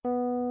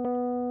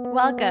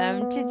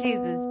Welcome to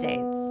Jesus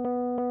Dates.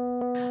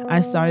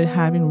 I started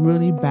having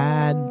really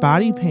bad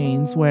body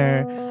pains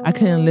where I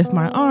couldn't lift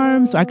my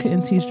arms, so I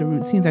couldn't teach the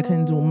routines, I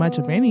couldn't do much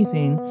of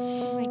anything.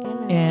 Oh my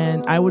goodness.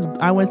 And I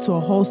went to a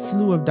whole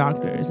slew of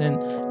doctors,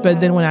 but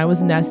then when I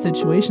was in that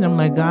situation, I'm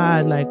like,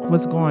 God, like,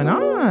 what's going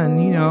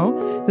on? You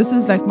know, this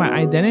is like my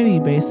identity,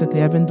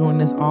 basically. I've been doing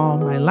this all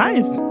my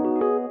life.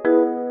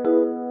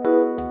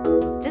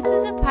 This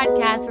is a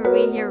podcast where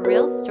we hear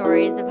real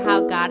stories of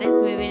how God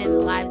is moving in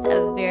the lives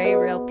of very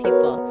real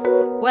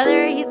people.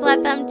 Whether he's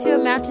led them to a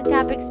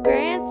mountaintop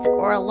experience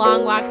or a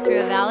long walk through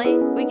a valley,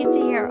 we get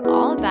to hear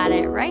all about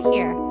it right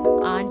here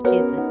on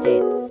Jesus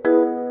Dates.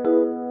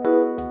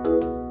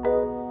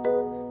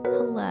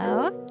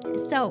 Hello.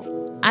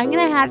 So I'm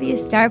going to have you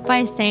start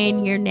by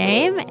saying your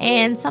name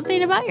and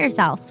something about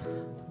yourself.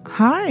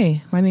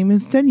 Hi, my name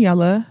is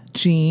Daniela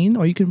Jean,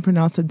 or you can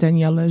pronounce it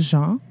Daniela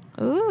Jean.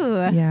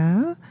 Ooh.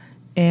 Yeah.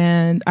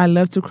 And I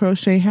love to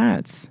crochet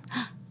hats.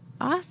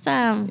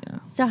 Awesome. Yeah.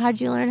 So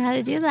how'd you learn how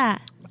to do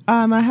that?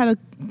 I had a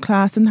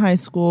class in high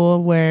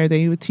school where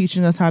they were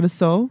teaching us how to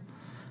sew,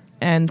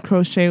 and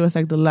crochet was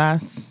like the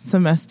last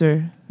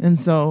semester. And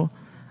so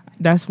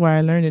that's where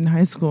I learned in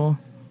high school.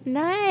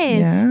 Nice.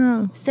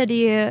 Yeah. So do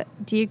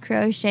you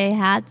crochet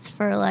hats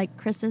for like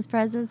Christmas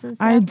presents and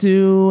stuff? I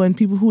do. And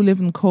people who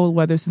live in cold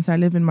weather, since I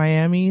live in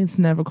Miami, it's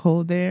never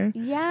cold there.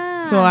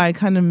 Yeah. So I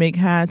kind of make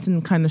hats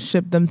and kind of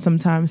ship them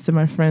sometimes to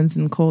my friends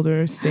in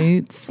colder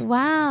states.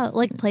 Wow.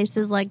 Like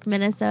places like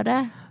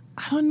Minnesota?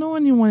 I don't know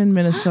anyone in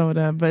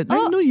Minnesota, but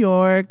like New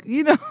York,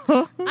 you know.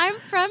 I'm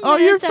from Minnesota. Oh,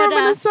 you're from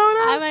Minnesota?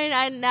 I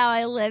mean, now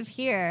I live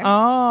here.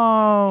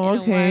 Oh,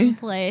 okay. In a warm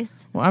place.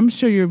 Well, I'm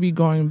sure you'll be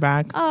going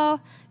back. Oh,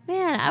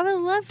 man, I would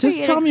love for Just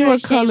you to tell me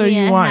what color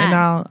you want, and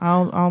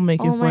I'll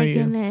make it for you. Oh my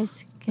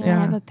goodness! Can I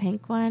have a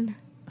pink one?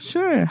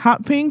 Sure,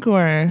 hot pink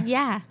or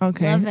yeah.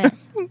 Okay, love it.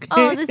 Okay.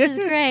 Oh, this is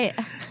great.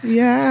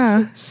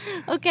 Yeah.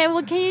 Okay,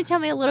 well, can you tell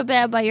me a little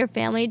bit about your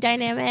family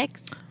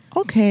dynamics?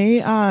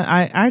 Okay,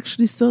 I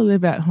actually still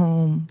live at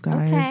home,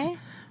 guys. Okay.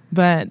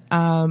 But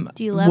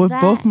do you love with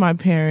that? both my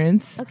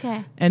parents,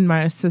 okay, and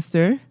my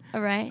sister.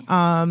 All right.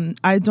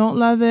 I don't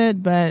love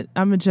it, but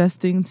I'm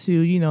adjusting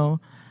to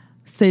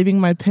saving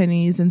my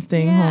pennies and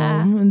staying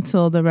home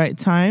until the right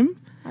time.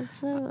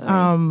 Absolutely.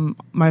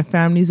 My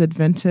family's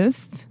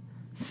Adventist,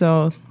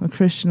 so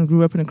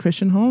grew up in a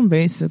Christian home,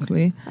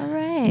 basically. All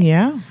right.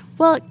 Yeah.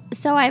 Well,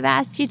 so I've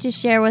asked you to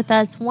share with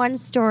us one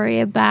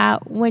story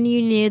about when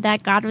you knew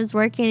that God was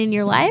working in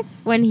your life,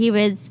 when he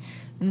was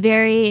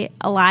very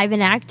alive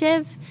and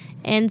active.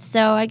 And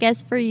so I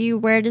guess for you,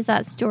 where does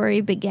that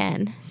story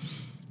begin?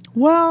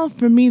 Well,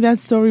 for me, that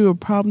story would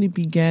probably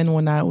begin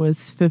when I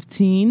was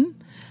 15.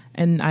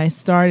 And I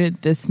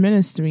started this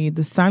ministry,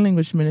 the sign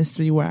language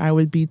ministry, where I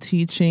would be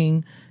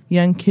teaching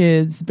young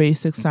kids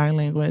basic sign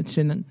language.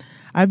 And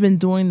I've been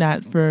doing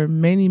that for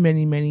many,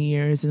 many, many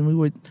years. And we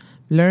would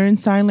learn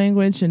sign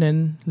language and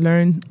then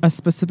learn a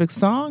specific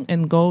song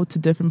and go to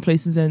different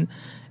places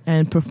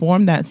and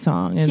perform that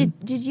song. And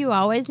did you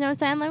always know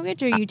sign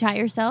language, or you taught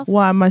yourself?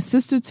 Well, my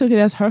sister took it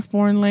as her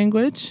foreign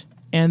language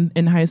and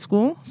in high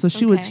school, so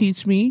she would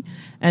teach me.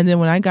 And then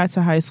when I got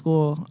to high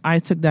school, I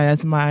took that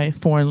as my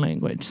foreign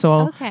language.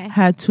 So I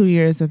had 2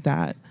 years of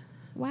that.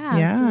 Wow.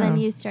 Yeah. So then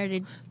you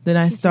started Then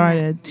I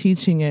started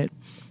teaching it.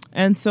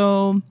 And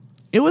so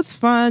it was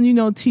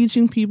fun,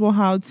 teaching people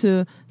how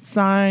to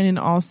sign and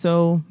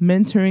also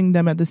mentoring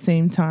them at the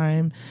same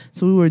time.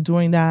 So we were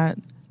doing that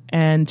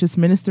and just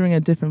ministering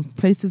at different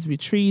places,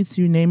 retreats,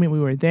 you name it, we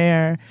were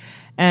there.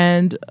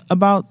 And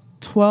about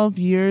 12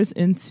 years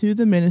into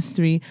the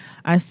ministry,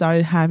 I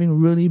started having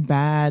really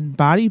bad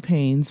body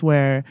pains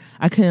where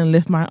I couldn't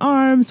lift my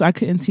arms, so I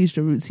couldn't teach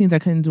the routines, I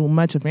couldn't do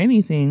much of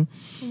anything.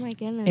 Oh my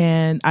goodness.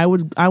 And I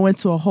went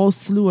to a whole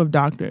slew of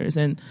doctors.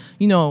 And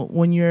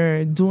when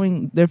you're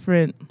learning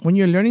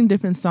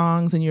different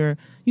songs and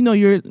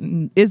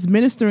it's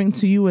ministering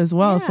to you as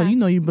well. So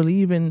you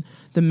believe in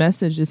the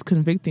message is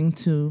convicting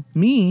to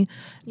me.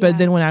 But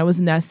then when I was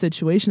in that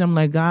situation, I'm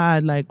like,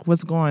 God, like,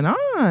 what's going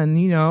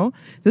on?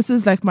 This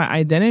is like my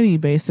identity,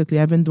 basically.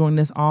 I've been doing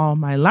this all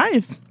my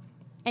life.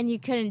 And you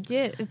couldn't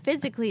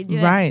physically do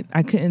it. Right.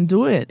 I couldn't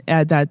do it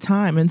at that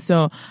time. And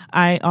so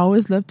I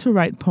always loved to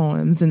write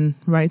poems and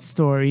write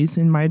stories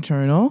in my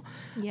journal.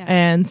 Yeah.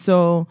 And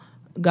so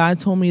God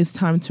told me it's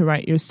time to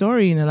write your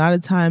story. And a lot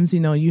of times,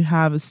 you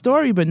have a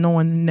story, but no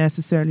one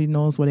necessarily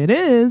knows what it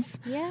is.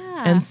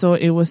 Yeah. And so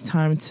it was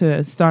time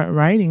to start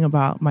writing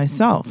about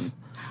myself.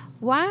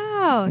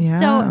 Wow. Yeah.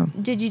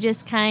 So did you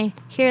just kind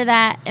of hear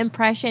that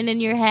impression in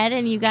your head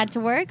and you got to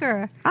work,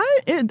 or?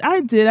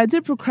 I did. I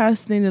did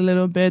procrastinate a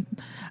little bit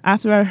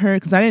after I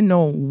heard, because I didn't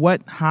know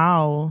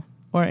how,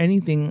 or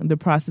anything, the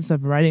process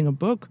of writing a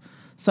book.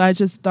 So I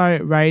just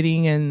started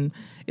writing, and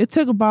it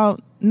took about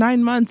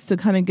 9 months to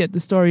kind of get the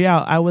story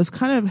out. I was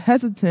kind of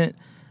hesitant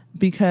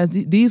because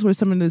these were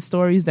some of the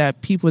stories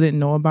that people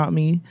didn't know about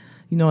me.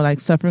 like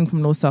suffering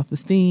from low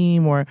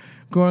self-esteem or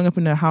growing up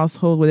in a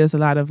household where there's a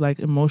lot of like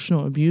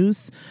emotional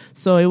abuse.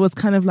 So it was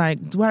kind of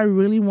like, do I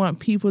really want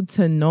people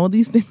to know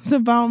these things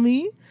about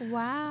me?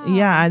 Wow.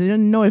 Yeah, I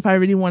didn't know if I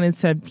really wanted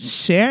to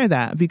share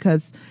that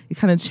because it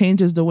kind of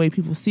changes the way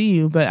people see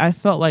you. But I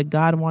felt like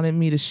God wanted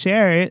me to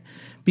share it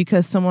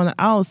because someone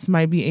else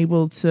might be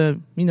able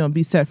to,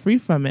 be set free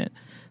from it.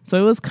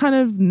 So it was kind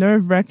of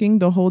nerve-wracking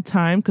the whole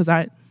time because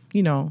I'm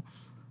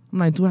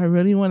like, do I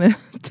really want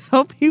to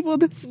tell people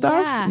this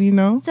stuff?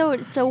 Yeah.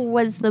 So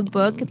was the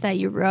book that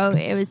you wrote,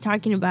 it was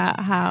talking about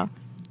how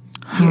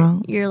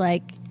you're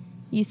like,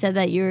 you said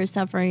that you were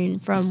suffering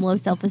from low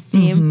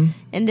self-esteem. Mm-hmm.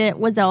 And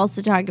was it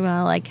also talking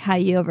about like how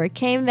you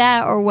overcame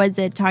that? Or was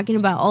it talking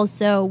about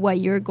also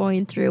what you're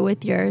going through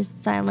with your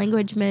sign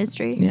language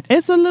ministry? Yeah,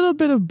 it's a little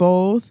bit of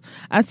both.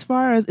 As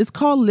far as, it's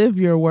called Live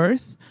Your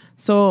Worth.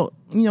 So,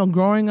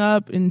 growing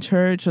up in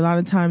church, a lot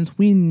of times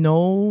we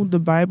know the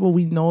Bible,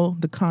 we know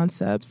the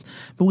concepts,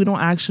 but we don't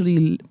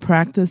actually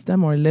practice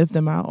them or live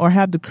them out or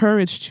have the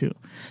courage to.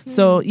 Mm-hmm.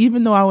 So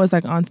even though I was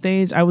like on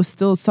stage, I was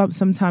still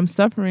sometimes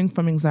suffering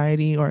from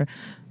anxiety or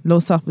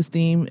low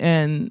self-esteem,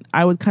 and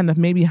I would kind of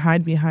maybe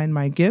hide behind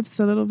my gifts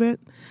a little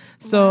bit.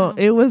 So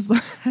It was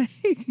like,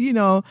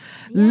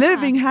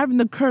 living, having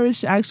the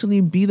courage to actually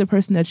be the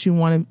person that you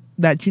want to,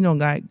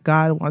 that,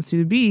 God wants you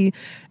to be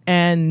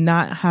and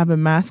not have a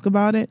mask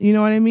about it. You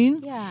know what I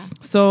mean? Yeah.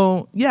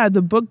 So,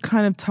 the book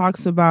kind of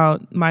talks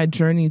about my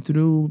journey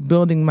through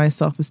building my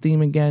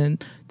self-esteem again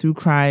through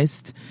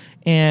Christ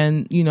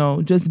and,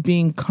 just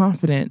being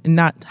confident and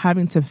not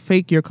having to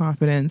fake your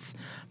confidence,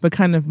 but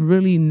kind of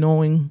really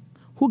knowing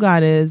who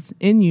God is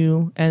in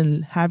you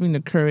and having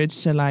the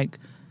courage to like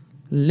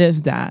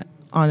live that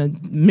on a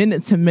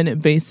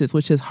minute-to-minute basis,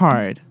 which is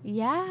hard.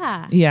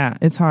 Yeah. Yeah,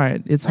 it's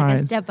hard. It's like hard.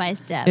 A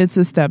step-by-step. It's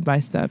a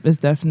step-by-step. It's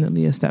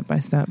definitely a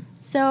step-by-step.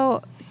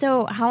 So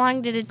how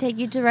long did it take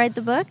you to write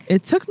the book?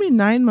 It took me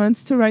 9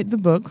 months to write the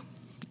book.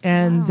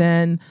 And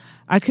then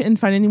I couldn't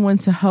find anyone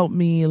to help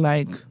me,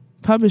 like,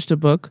 publish the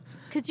book.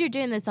 Because you're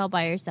doing this all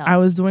by yourself. I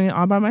was doing it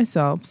all by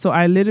myself. So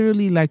I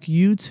literally, like,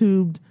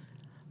 YouTubed,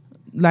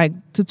 like,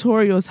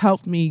 tutorials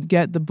helped me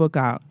get the book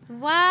out.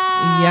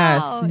 Wow.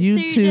 Yes,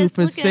 YouTube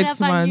for 6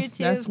 months.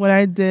 That's what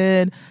I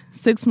did.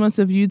 6 months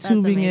of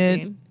YouTubing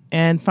it.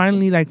 And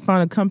finally, like,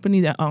 found a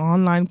company, an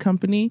online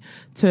company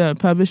to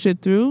publish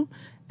it through.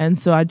 And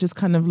so I just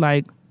kind of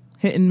like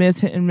hit and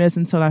miss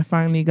until I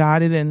finally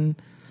got it. And,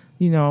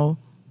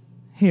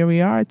 here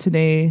we are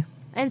today.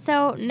 And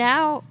so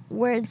now,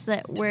 where is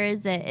it?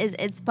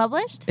 It's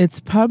published? It's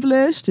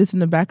published. It's in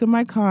the back of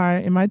my car,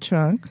 in my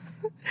trunk.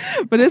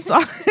 But it's I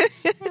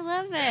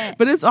love it.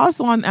 But it's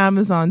also on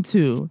Amazon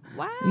too.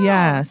 Wow.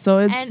 Yeah. So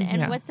it's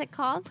and what's it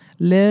called?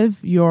 Live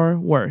Your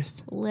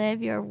Worth.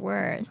 Live Your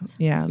Worth.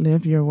 Yeah,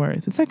 Live Your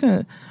Worth. It's like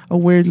a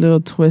weird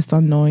little twist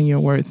on knowing your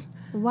worth.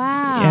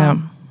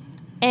 Wow.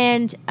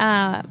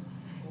 Yeah.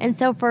 And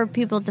so for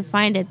people to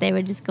find it, they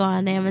would just go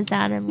on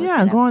Amazon and look it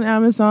up. Go on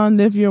Amazon,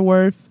 Live Your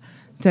Worth,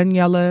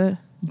 Daniela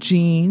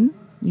Jean,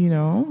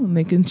 and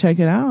they can check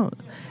it out.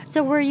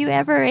 So were you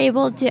ever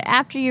able to,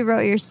 after you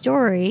wrote your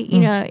story,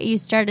 you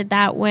started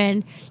that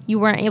when you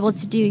weren't able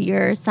to do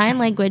your sign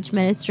language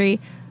ministry,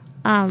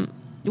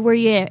 were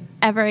you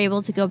ever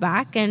able to go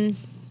back and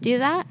do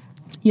that?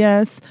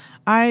 Yes.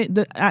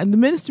 The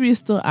ministry is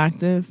still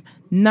active,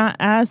 not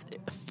as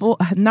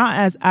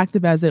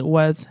active as it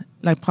was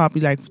like probably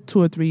like 2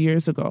 or 3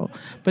 years ago,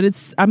 but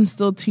I'm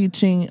still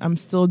teaching. I'm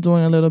still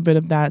doing a little bit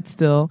of that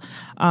still,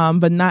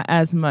 but not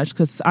as much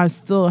because I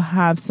still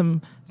have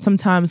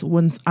sometimes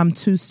when I'm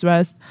too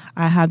stressed,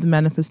 I have the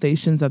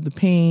manifestations of the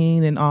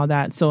pain and all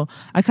that. So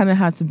I kind of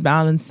have to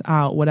balance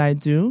out what I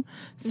do.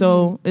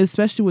 So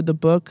especially with the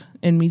book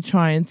and me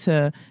trying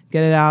to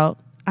get it out,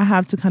 I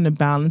have to kind of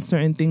balance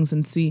certain things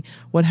and see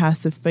what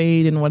has to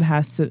fade and what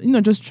has to,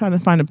 just trying to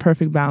find a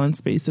perfect balance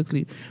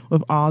basically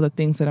with all the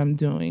things that I'm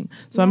doing.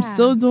 So I'm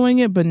still doing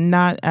it, but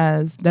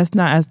that's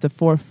not as the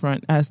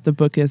forefront as the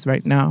book is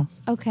right now.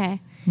 Okay.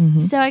 Mm-hmm.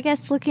 So I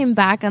guess looking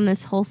back on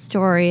this whole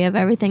story of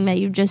everything that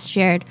you've just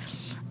shared,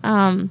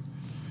 how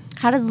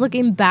does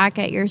looking back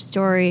at your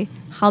story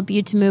help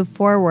you to move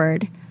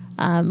forward,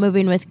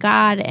 moving with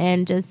God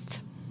and just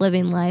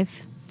living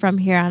life from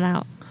here on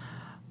out?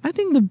 I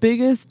think the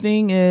biggest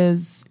thing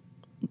is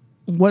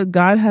what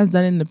God has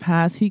done in the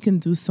past. He can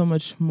do so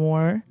much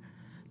more.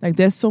 Like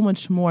there's so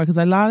much more because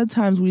a lot of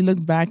times we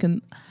look back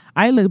and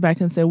I look back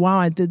and say, wow,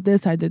 I did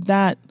this, I did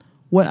that.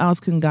 What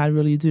else can God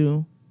really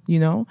do?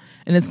 And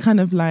it's kind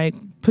of like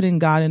putting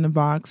God in a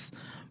box.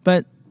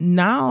 But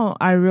now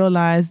I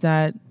realize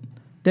that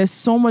there's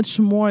so much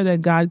more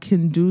that God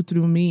can do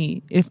through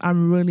me if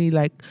I'm really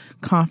like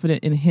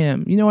confident in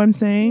Him. You know what I'm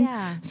saying?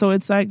 Yeah. So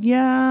it's like,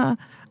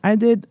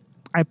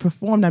 I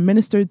performed, I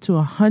ministered to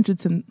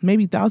hundreds and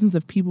maybe thousands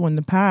of people in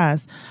the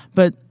past.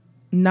 But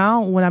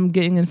now when I'm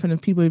getting in front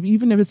of people,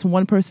 even if it's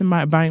one person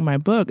buying my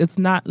book, it's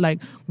not like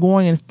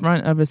going in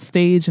front of a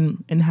stage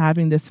and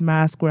having this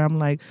mask where I'm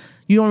like,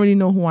 you don't really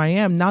know who I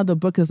am. Now the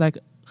book is like,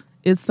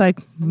 it's like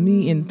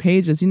me in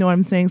pages. You know what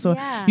I'm saying? So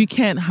Yeah. you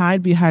can't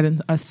hide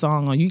behind a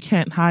song, or you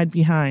can't hide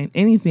behind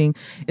anything.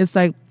 It's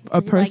like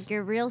a person. Like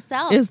your real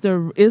self. It's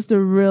the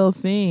real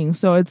thing.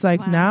 So it's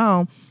like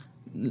now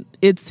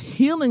it's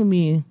healing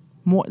me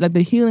more, like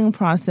the healing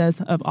process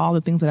of all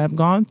the things that I've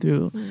gone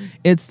through.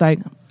 It's like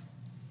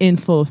in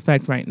full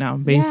effect right now,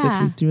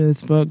 basically through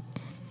this book.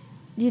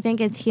 Do you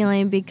think it's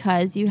healing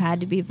because you had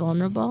to be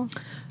vulnerable?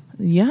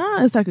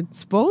 Yeah, it's like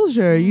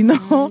exposure, you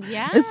know,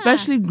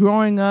 especially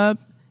growing up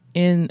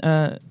in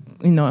a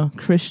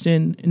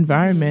Christian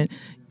environment.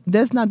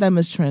 There's not that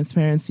much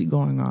transparency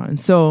going on.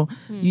 So,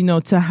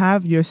 to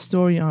have your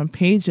story on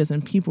pages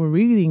and people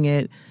reading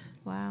it,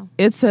 wow,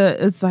 it's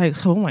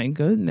like, oh my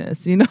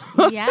goodness, you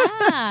know?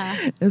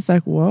 Yeah. It's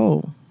like,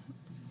 whoa.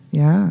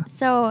 Yeah.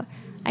 So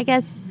I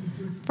guess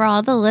for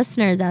all the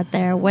listeners out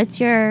there, what's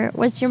your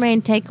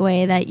main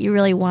takeaway that you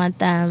really want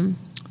them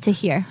to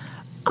hear?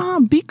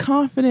 Be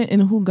confident in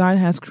who God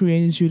has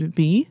created you to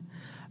be.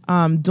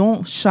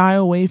 Don't shy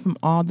away from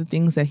all the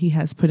things that He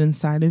has put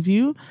inside of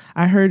you.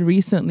 I heard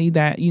recently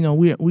that,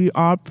 we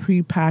are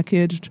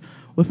prepackaged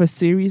with a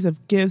series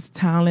of gifts,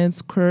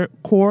 talents,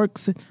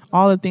 quirks,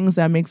 all the things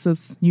that makes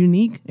us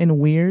unique and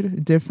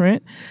weird,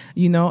 different,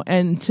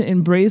 and to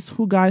embrace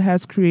who God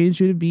has created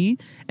you to be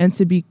and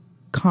to be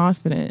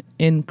confident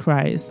in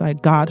Christ,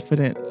 like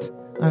Godfident.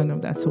 I don't know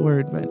if that's a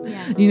word, but,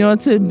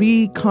 to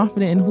be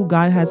confident in who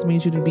God has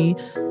made you to be,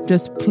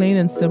 just plain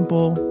and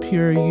simple,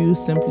 pure you,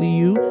 simply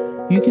you.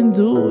 You can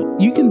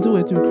do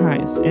it through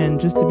Christ, and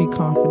just to be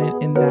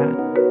confident in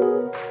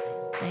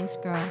that. Thanks,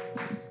 girl.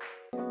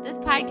 This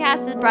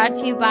podcast is brought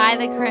to you by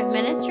The Current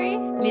Ministry,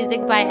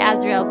 music by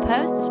Azrael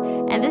Post,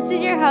 and this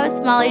is your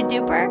host, Molly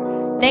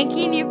Duper,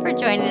 thanking you for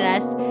joining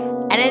us.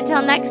 And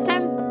until next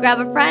time, grab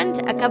a friend,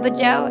 a cup of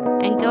joe,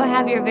 and go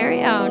have your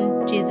very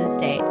own Jesus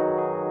date.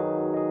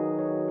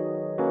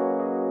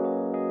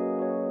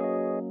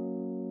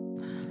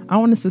 I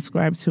want to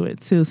subscribe to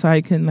it too, so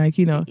I can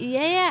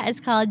Yeah,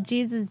 it's called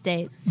Jesus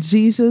Dates.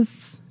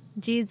 Jesus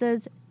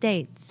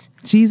Dates.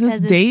 Jesus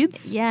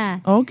Dates?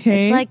 Yeah.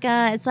 Okay.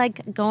 It's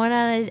like going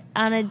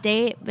on a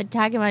date, but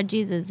talking about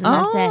Jesus, and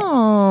that's it.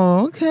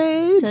 Oh,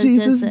 okay. So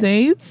Jesus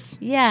Dates?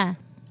 Yeah.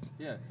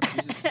 Yeah,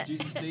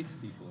 Jesus dates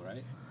people,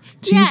 right?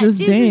 Jesus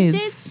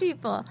dates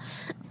people.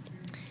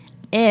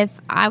 If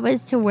I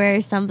was to wear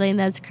something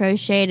that's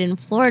crocheted in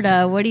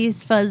Florida, what do you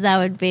suppose that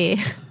would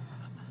be?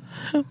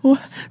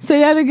 What? Say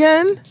that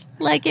again?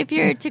 Like if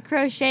you're to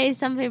crochet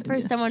something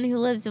for someone who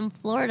lives in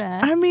Florida.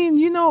 I mean,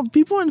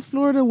 people in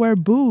Florida wear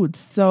boots,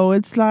 so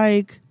it's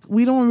like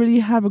we don't really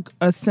have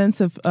a sense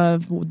of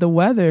the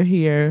weather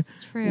here.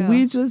 True.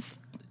 We just,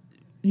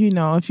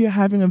 if you're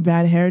having a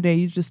bad hair day,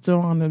 you just throw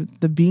on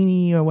the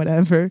beanie or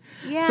whatever.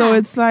 Yeah. So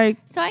it's like...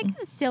 So I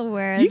can still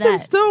wear You can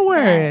still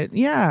wear it,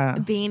 yeah.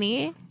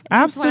 Beanie.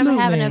 Absolutely. Just when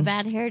I'm having a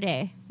bad hair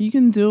day. You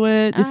can do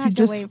it. I don't have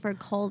to wait for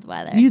cold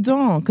weather. You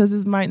don't, because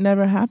this might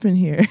never happen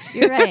here.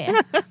 You're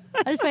right.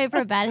 I just wait for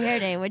a bad hair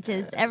day, which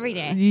is every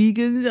day. You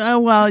can, I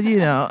mean,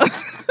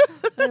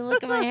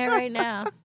 look at my hair right now.